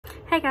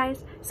Hey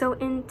guys, so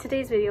in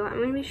today's video I'm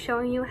going to be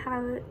showing you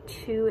how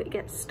to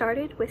get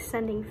started with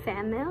sending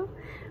fan mail,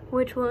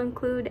 which will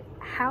include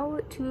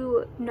how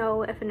to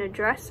know if an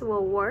address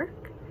will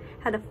work,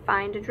 how to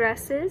find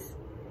addresses,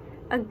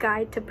 a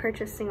guide to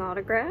purchasing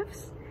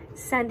autographs,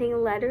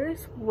 sending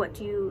letters, what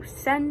do you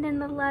send in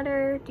the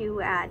letter, do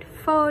you add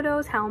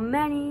photos, how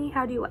many,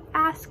 how do you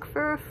ask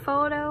for a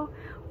photo,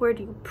 where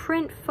do you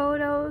print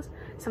photos,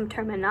 some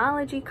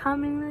terminology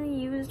commonly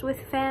used with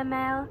fan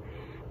mail.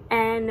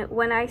 And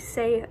when I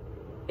say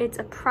it's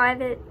a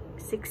private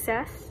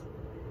success,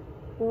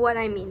 what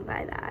I mean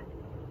by that.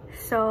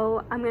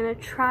 So I'm going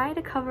to try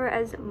to cover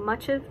as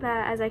much of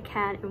that as I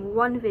can in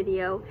one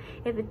video.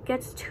 If it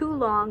gets too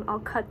long, I'll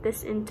cut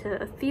this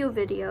into a few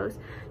videos.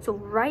 So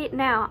right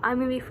now, I'm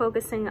going to be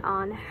focusing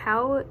on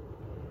how,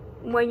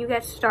 when you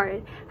get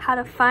started, how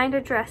to find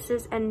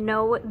addresses and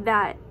know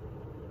that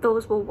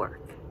those will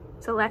work.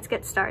 So let's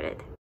get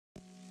started.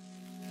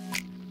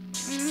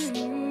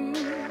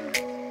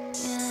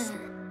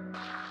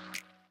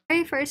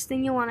 Very first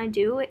thing you want to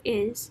do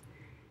is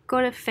go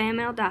to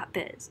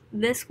fanmail.biz.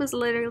 This was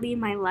literally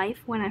my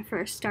life when I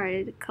first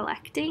started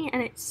collecting,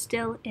 and it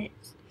still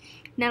is.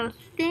 Now the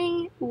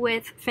thing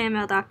with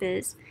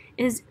fanmail.biz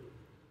is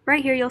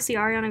right here you'll see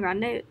Ariana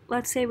Grande.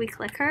 Let's say we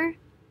click her.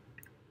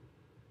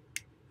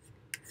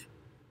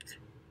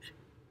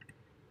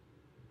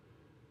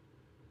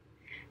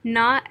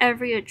 Not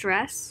every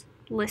address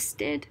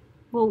listed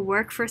will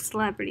work for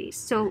celebrities.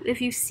 So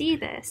if you see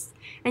this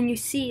and you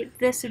see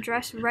this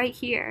address right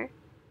here,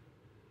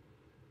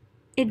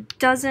 it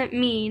doesn't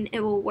mean it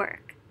will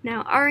work.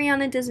 Now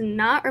Ariana does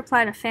not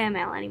reply to fan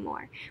mail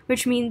anymore,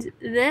 which means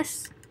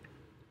this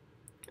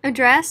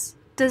address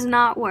does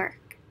not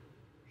work.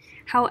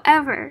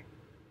 However,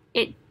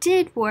 it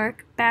did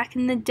work back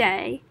in the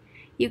day.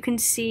 You can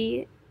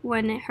see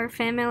when her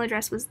fan mail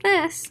address was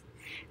this,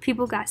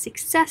 people got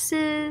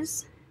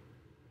successes.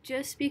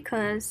 Just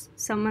because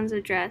someone's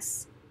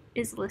address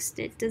is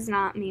listed does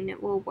not mean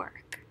it will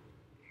work.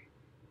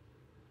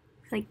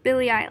 Like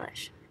Billie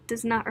Eilish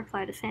does not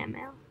reply to fan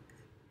mail.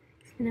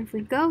 And if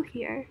we go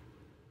here,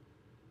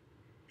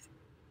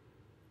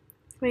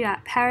 we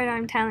got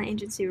Paradigm Talent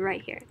Agency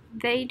right here.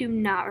 They do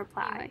not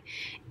reply.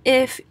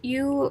 If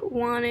you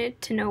wanted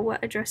to know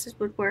what addresses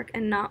would work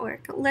and not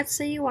work, let's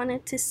say you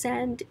wanted to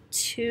send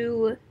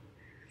to,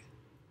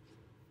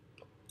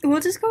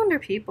 we'll just go under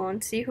people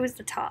and see who's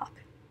the top.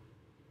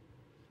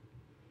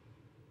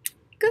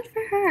 Good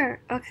for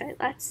her. Okay,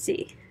 let's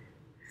see.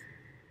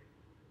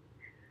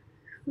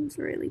 Who's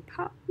really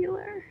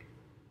popular?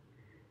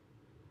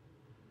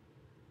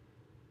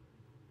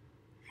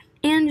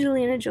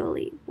 Angelina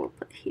Jolie we'll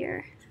put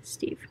here.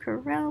 Steve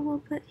Carell we'll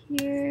put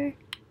here.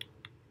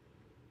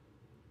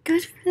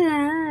 Good for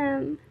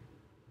them.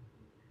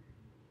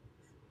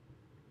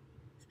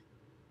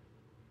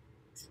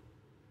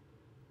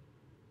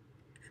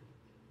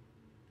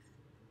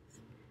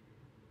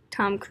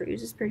 Tom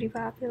Cruise is pretty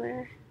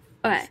popular.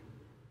 Okay.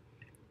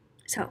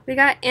 So we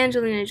got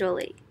Angelina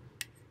Jolie.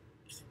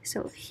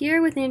 So here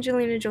with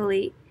Angelina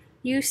Jolie,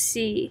 you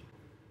see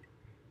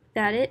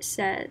that it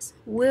says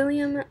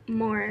William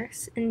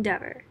Morris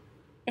Endeavor,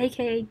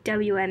 aka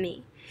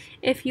WME.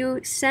 If you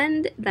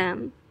send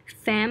them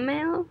fan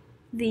mail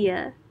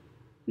via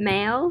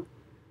mail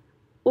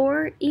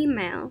or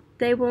email,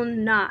 they will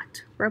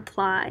not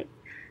reply.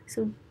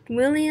 So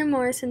William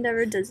Morris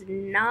Endeavor does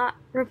not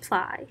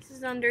reply. This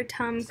is under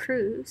Tom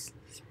Cruise.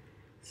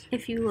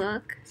 If you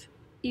look,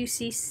 you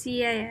see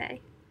CAA.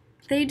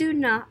 They do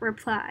not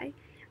reply.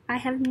 I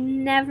have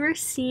never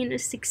seen a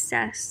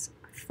success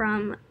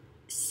from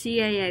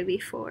CAA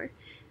before.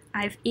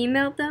 I've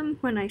emailed them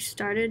when I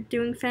started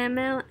doing fan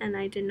mail, and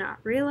I did not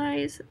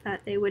realize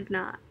that they would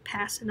not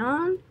pass it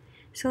on.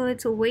 So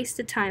it's a waste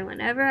of time.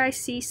 Whenever I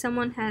see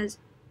someone has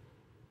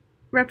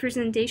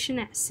representation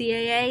at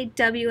CAA,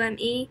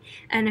 WME,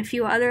 and a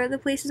few other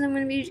places I'm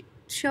going to be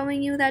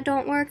showing you that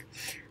don't work,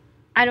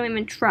 I don't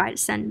even try to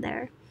send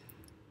there.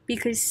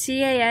 Because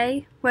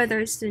CAA, whether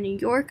it's the New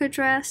York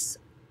address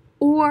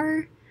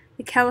or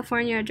the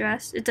California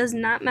address, it does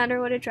not matter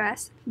what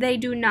address, they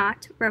do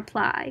not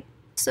reply.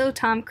 So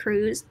Tom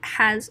Cruise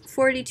has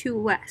 42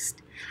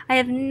 West. I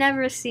have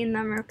never seen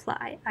them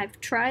reply. I've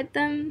tried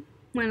them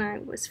when I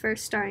was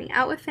first starting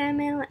out with fan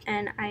mail,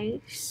 and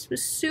I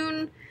was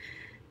soon,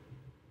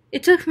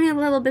 it took me a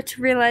little bit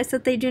to realize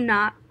that they do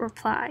not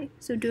reply.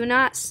 So do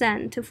not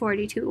send to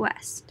 42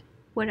 West.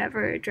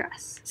 Whatever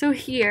address. So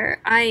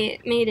here, I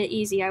made it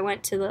easy. I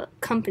went to the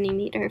company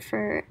meter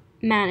for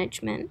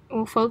management.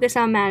 We'll focus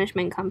on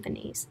management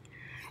companies.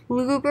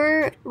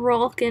 Luber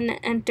Rolkin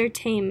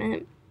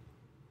Entertainment.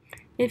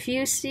 If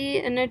you see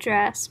an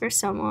address for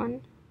someone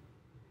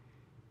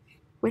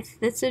with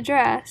this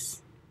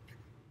address,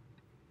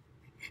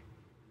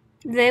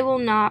 they will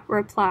not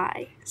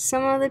reply.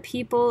 Some of the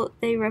people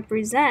they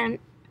represent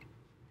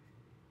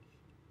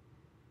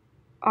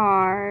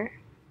are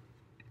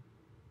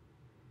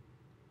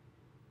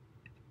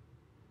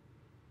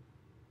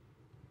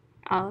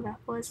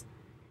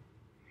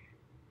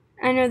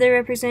I know they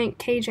represent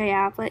KJ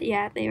Applet.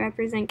 Yeah, they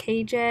represent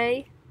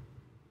KJ.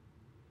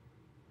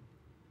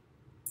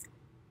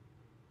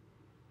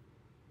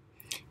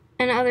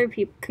 And other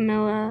people,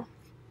 Camilla,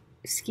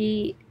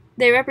 Ski,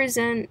 they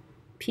represent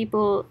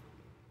people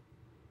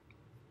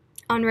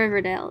on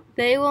Riverdale.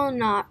 They will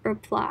not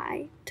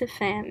reply to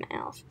fan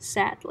mail,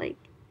 sadly.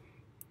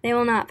 They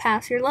will not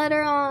pass your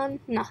letter on,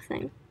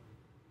 nothing.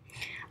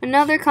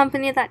 Another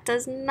company that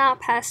does not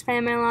pass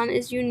fan mail on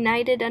is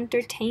United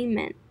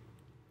Entertainment.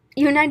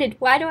 United,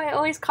 why do I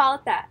always call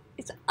it that?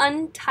 It's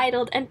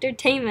Untitled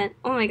Entertainment.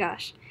 Oh my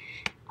gosh.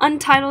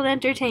 Untitled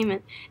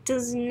Entertainment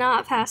does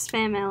not pass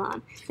fan mail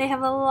on. They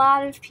have a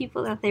lot of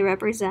people that they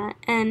represent,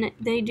 and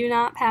they do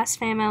not pass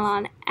fan mail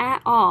on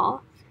at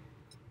all.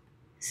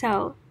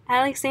 So,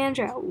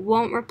 Alexandra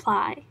won't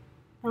reply.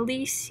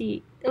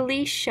 Alicia,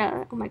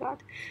 oh my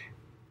god,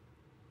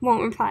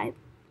 won't reply.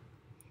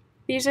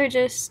 These are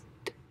just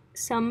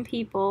some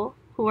people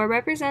who are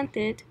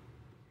represented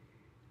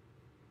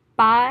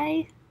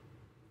by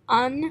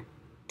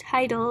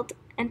Untitled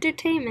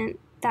Entertainment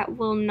that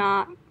will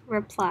not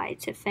reply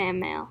to fan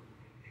mail.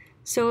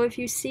 So if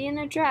you see an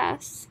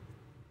address,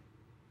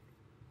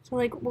 so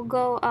like we'll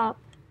go up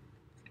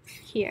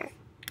here.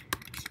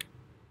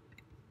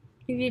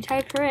 If you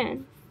type her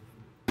in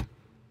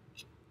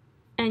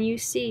and you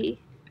see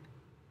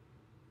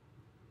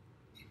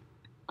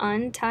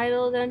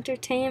Untitled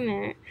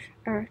Entertainment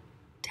or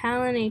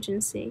Talent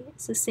Agency,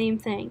 it's the same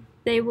thing.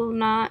 They will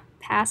not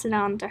pass it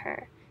on to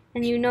her.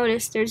 And you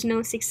notice there's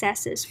no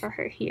successes for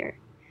her here.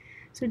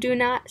 So do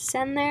not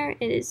send there.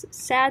 It is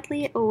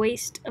sadly a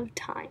waste of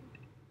time.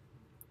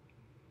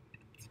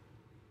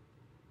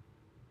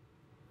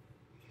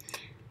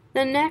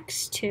 The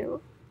next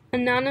two,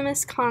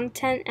 Anonymous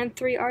Content and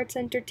 3 Arts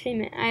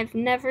Entertainment. I have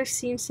never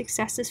seen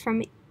successes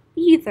from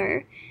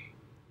either.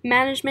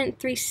 Management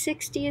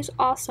 360 is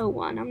also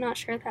one. I'm not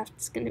sure if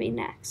that's going to be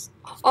next.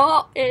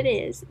 Oh, it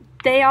is.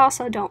 They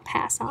also don't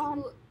pass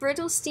on.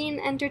 Brittlestein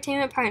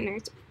Entertainment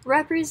Partners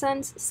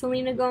represents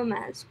Selena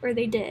Gomez, or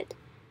they did.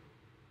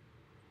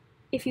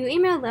 If you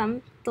email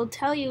them, they'll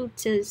tell you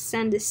to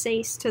send a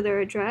SACE to their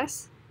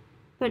address,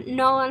 but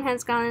no one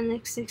has gotten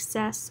a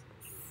success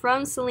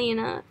from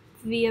Selena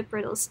via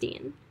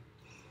Brittlestein.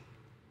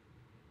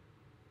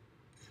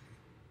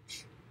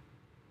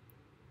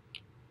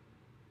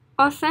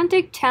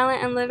 Authentic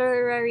Talent and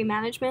Literary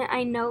Management.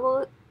 I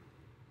know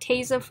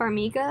Taza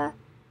Farmiga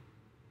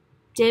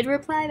did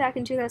reply back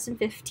in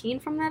 2015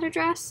 from that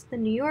address, the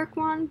New York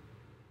one,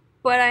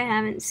 but I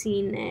haven't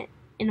seen it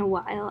in a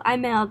while. I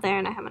mailed there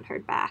and I haven't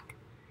heard back.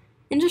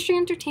 Industry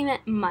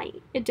Entertainment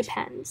might. It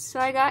depends. So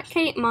I got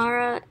Kate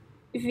Mara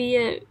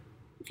via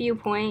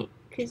Viewpoint,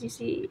 because you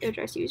see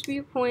address use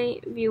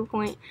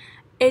Viewpoint.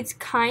 It's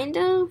kind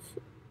of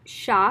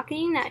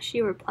shocking that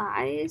she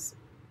replies.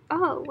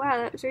 Oh, wow,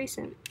 that was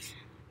recent.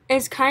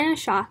 It's kind of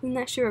shocking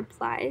that she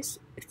replies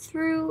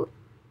through...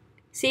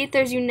 See,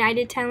 there's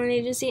United Talent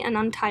Agency and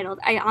Untitled.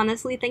 I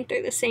honestly think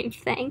they're the same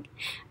thing,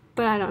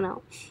 but I don't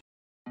know.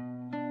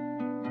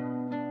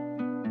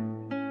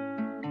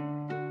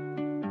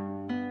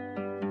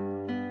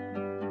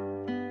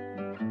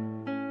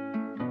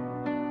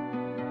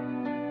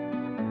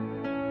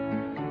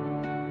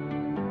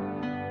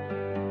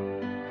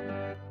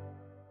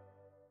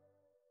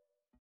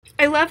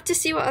 I love to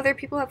see what other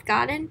people have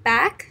gotten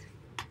back.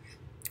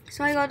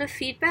 So I go to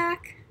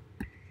feedback.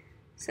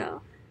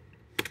 So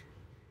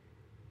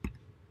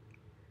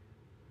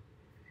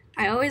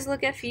I always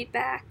look at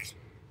feedback.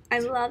 I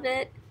love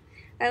it.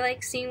 I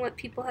like seeing what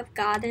people have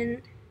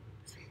gotten.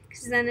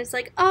 Because then it's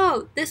like,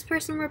 oh, this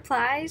person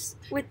replies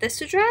with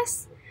this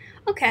address?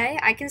 Okay,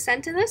 I can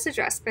send to this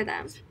address for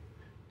them.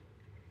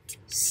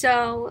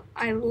 So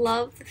I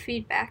love the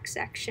feedback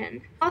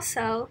section.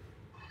 Also,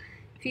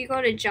 if you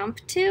go to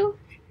Jump To,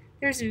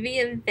 there's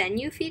via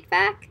venue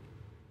feedback.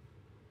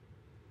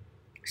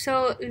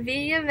 So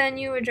via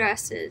venue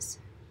addresses,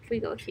 if we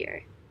go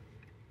here,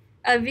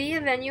 a via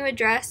venue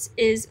address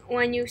is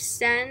when you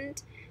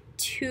send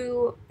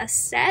to a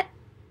set,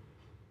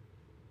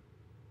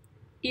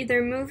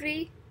 either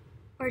movie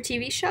or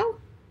TV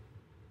show,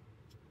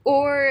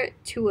 or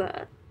to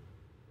a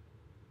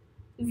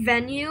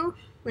venue,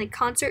 like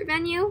concert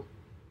venue.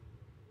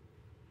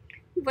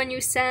 When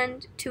you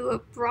send to a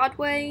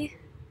Broadway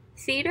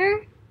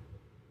theater,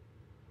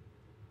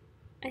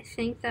 I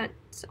think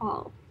that's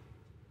all.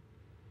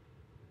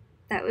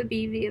 That would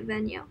be via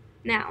venue.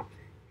 Now,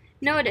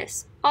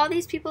 notice, all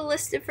these people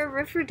listed for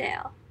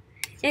Riverdale.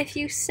 If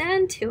you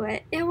send to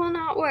it, it will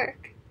not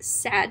work,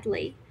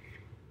 sadly.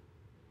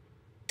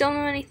 Don't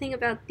know anything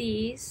about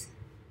these.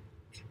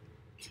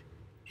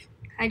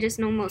 I just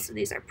know most of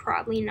these are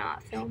probably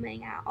not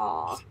filming at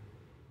all.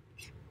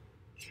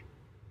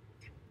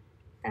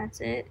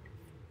 That's it.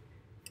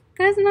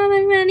 That's not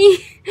that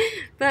many.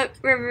 But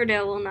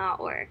Riverdale will not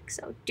work,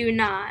 so do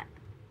not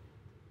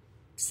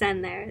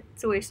send there.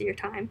 It's a waste of your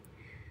time,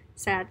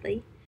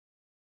 sadly.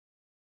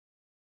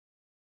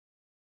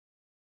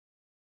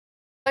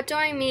 What do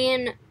I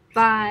mean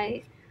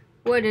by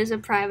what is a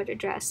private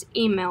address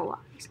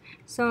email-wise?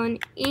 So an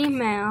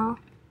email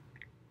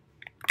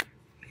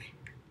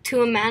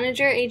to a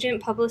manager,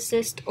 agent,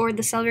 publicist, or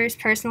the seller's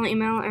personal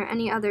email or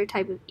any other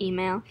type of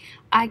email,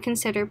 I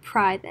consider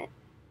private.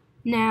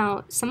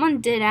 Now,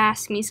 someone did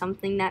ask me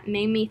something that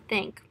made me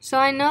think. So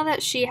I know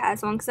that she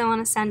has one because I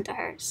want to send to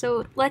her.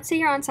 So let's say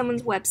you're on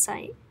someone's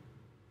website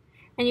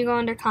and you go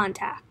under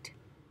contact.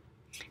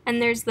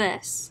 And there's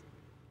this.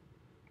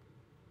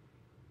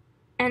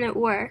 And it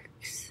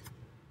works.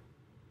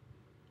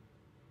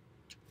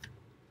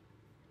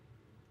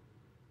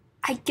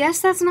 I guess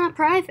that's not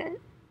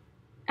private.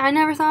 I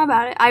never thought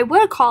about it. I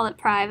would call it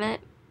private,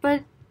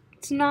 but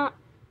it's not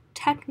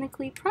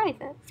technically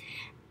private.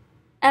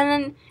 And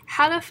then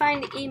how to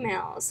find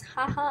emails.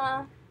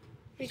 Haha.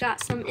 We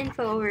got some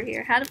info over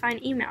here. How to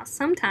find emails.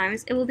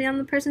 Sometimes it will be on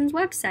the person's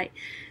website.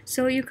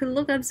 So you could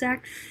look up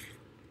Zach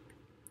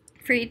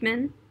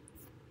Friedman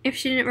if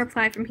she didn't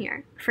reply from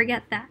here.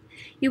 Forget that.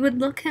 You would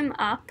look him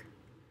up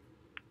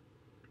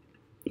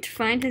to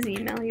find his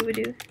email. You would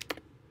do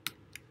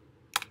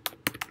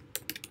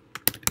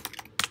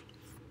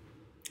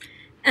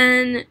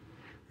and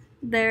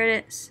there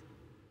it is.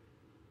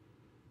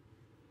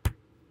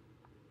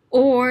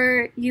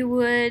 Or you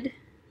would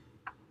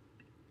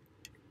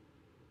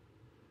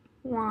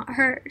want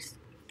hers.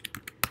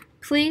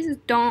 Please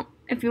don't,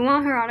 if you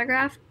want her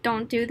autograph,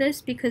 don't do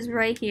this because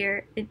right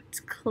here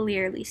it's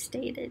clearly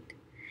stated.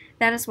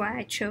 That is why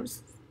I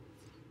chose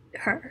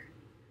her.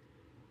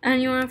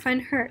 And you want to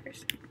find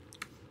hers.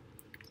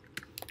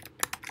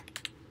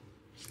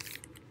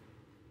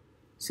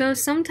 So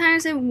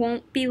sometimes it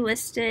won't be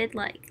listed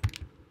like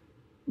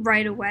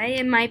right away.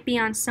 It might be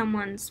on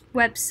someone's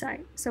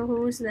website. So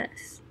who is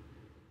this?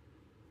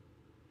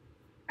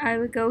 I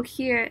would go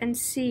here and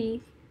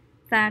see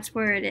that's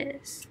where it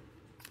is.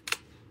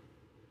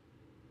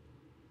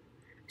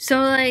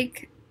 So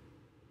like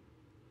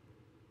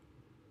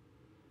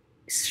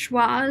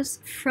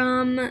Schwaz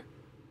from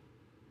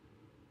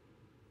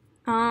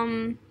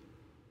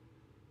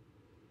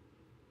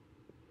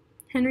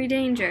Henry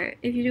Danger,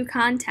 if you do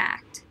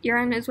contact, you're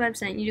on his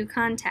website, you do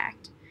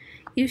contact,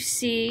 you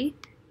see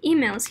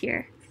emails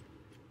here.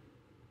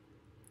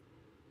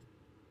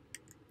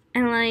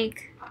 And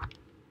like,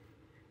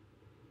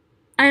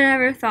 I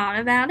never thought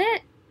about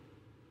it,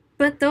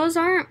 but those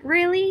aren't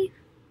really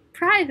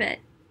private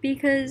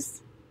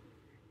because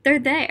they're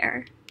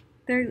there.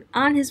 They're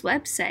on his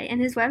website,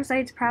 and his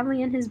website's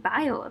probably in his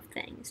bio of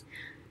things.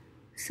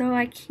 So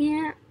I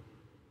can't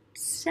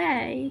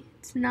say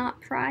it's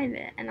not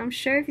private. And I'm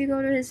sure if you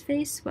go to his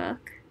Facebook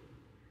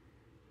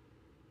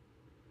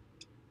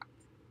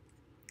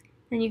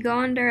and you go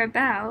under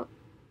about,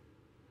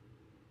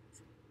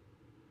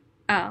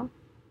 oh,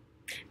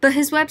 but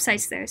his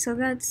website's there, so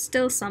that's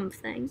still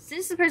something.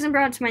 Since the person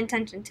brought it to my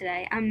attention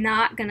today, I'm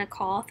not gonna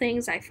call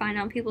things I find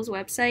on people's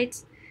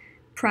websites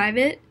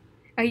private.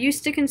 I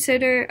used to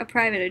consider a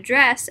private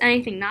address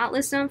anything not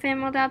listed on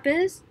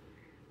fanmail.biz.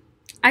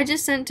 I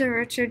just sent to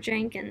Richard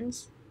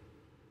Jenkins.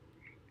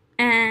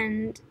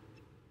 And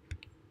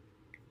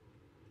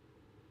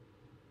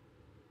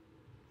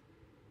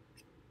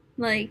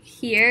like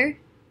here,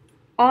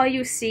 all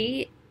you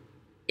see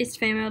is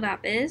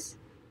fanmail.biz.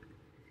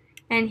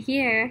 And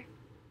here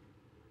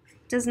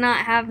does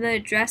not have the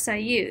address I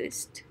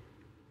used.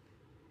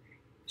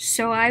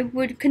 So I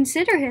would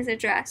consider his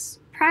address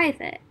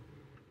private.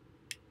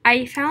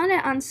 I found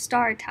it on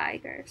Star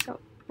Tiger.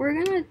 So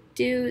we're gonna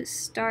do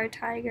Star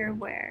Tiger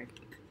where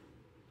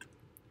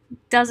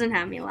it doesn't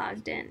have me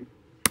logged in.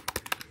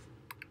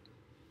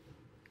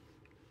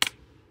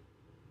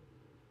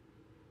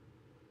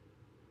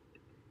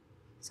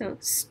 So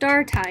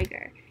Star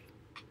Tiger.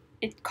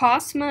 It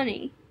costs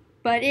money,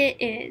 but it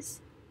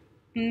is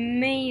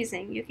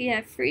amazing. You can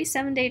get a free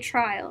 7-day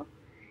trial.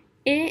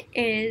 It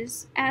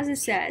is, as it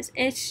says,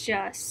 it's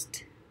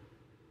just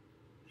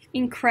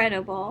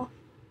incredible.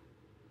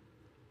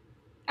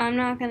 I'm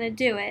not gonna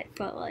do it,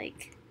 but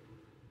like,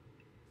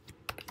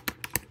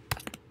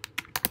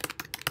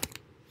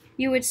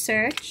 you would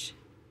search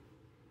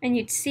and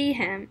you'd see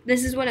him.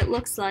 This is what it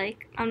looks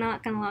like. I'm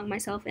not gonna log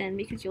myself in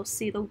because you'll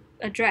see the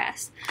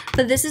address,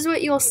 but this is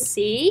what you'll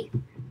see.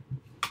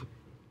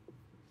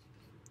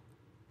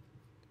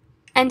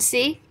 And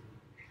see,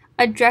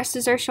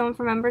 addresses are shown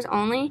for members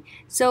only.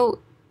 So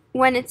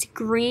when it's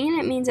green,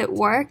 it means it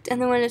worked,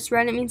 and then when it's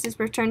red, it means it's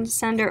returned to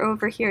sender.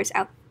 Over here is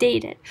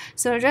outdated.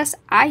 So the address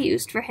I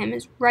used for him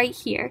is right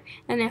here,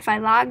 and if I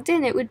logged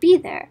in, it would be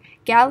there.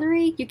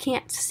 Gallery, you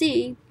can't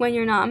see when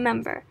you're not a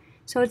member.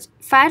 So it's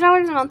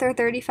 $5 a month or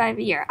 $35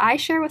 a year. I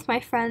share with my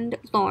friend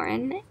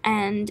Lauren,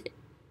 and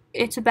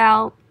it's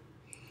about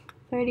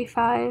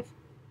 35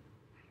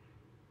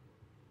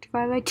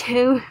 divided by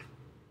 2.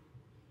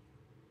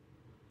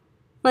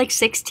 Like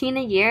 16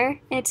 a year.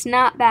 It's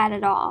not bad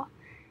at all.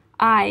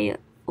 I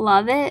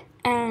love it,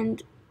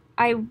 and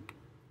I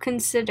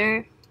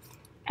consider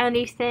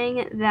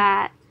anything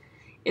that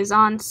is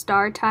on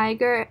Star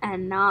Tiger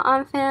and not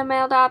on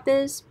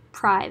fanmail.biz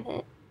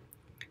private.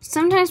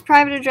 Sometimes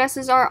private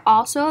addresses are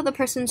also the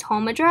person's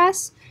home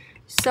address.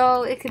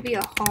 So it could be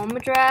a home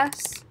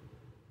address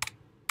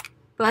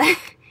but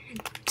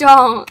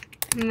don't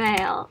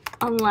mail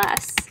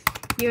unless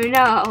you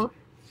know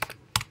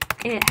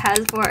it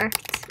has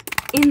worked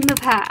in the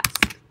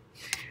past.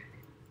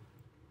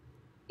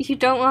 You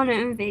don't want to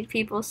invade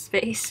people's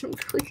space,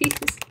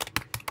 please.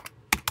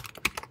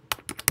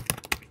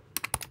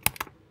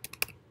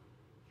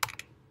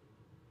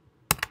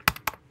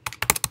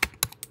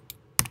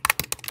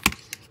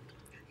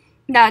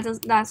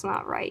 That's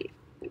not right.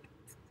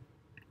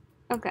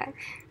 Okay.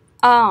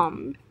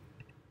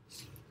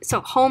 So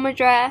home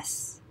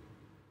address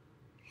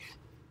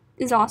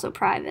is also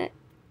private.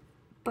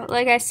 But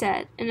like I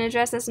said, an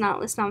address that's not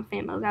listed on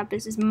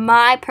FamilyGuideBiz is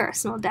my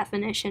personal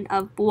definition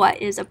of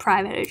what is a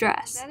private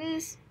address. That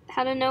is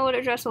how to know what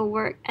address will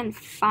work and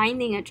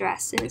finding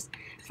addresses.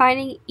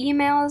 Finding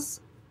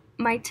emails,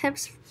 my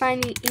tips for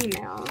finding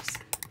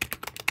emails.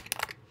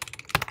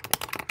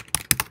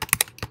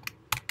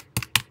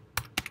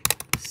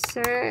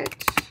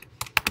 Search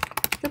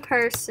the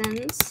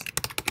person's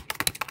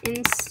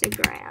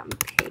Instagram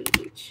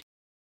page.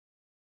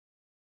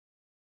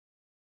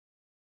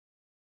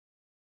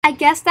 I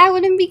guess that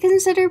wouldn't be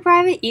considered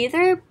private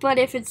either, but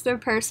if it's their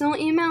personal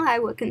email, I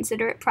would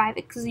consider it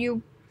private because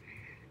you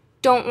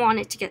don't want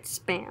it to get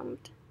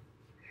spammed.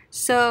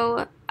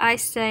 So I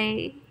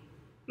say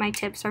my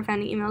tips for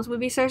finding emails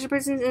would be search the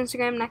person's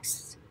Instagram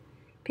next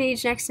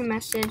page, next to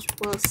message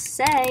will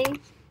say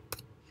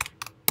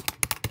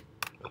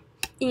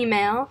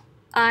email.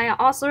 I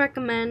also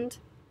recommend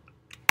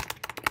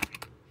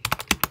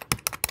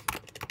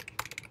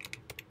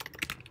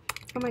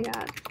oh my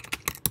god.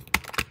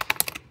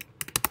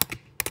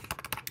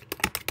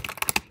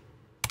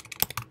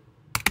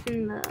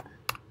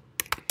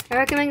 I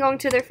recommend going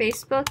to their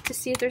Facebook to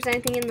see if there's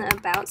anything in the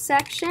About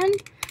section,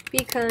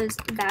 because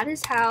that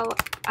is how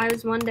I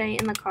was one day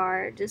in the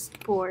car just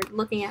bored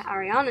looking at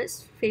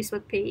Ariana's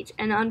Facebook page,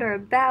 and under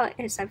About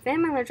it said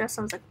family address.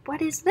 I was like,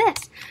 what is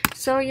this?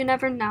 So you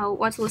never know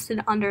what's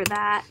listed under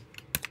that.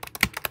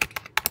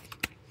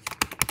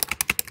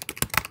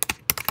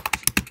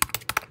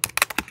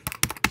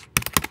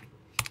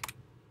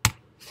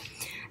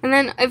 And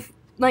then if,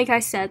 like I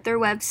said, their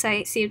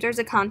website, see if there's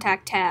a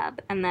contact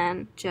tab, and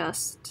then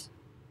just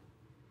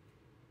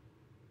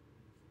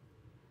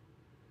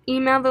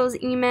email those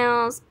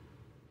emails.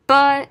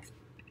 But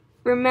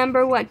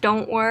remember what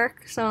don't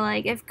work. So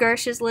like if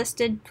Gersh is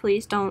listed,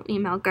 please don't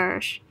email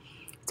Gersh.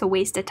 It's a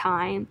waste of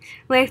time.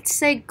 Let's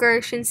say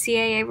Gersh and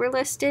CAA were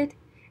listed,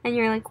 and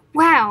you're like,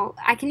 wow,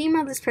 I can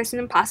email this person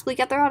and possibly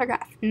get their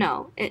autograph.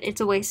 No,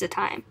 it's a waste of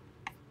time.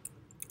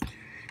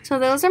 So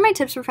those are my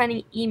tips for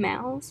finding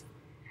emails.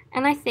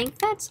 And I think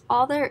that's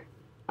all there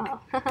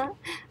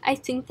I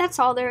think that's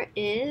all there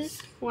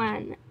is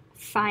when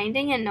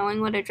finding and knowing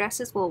what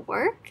addresses will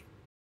work.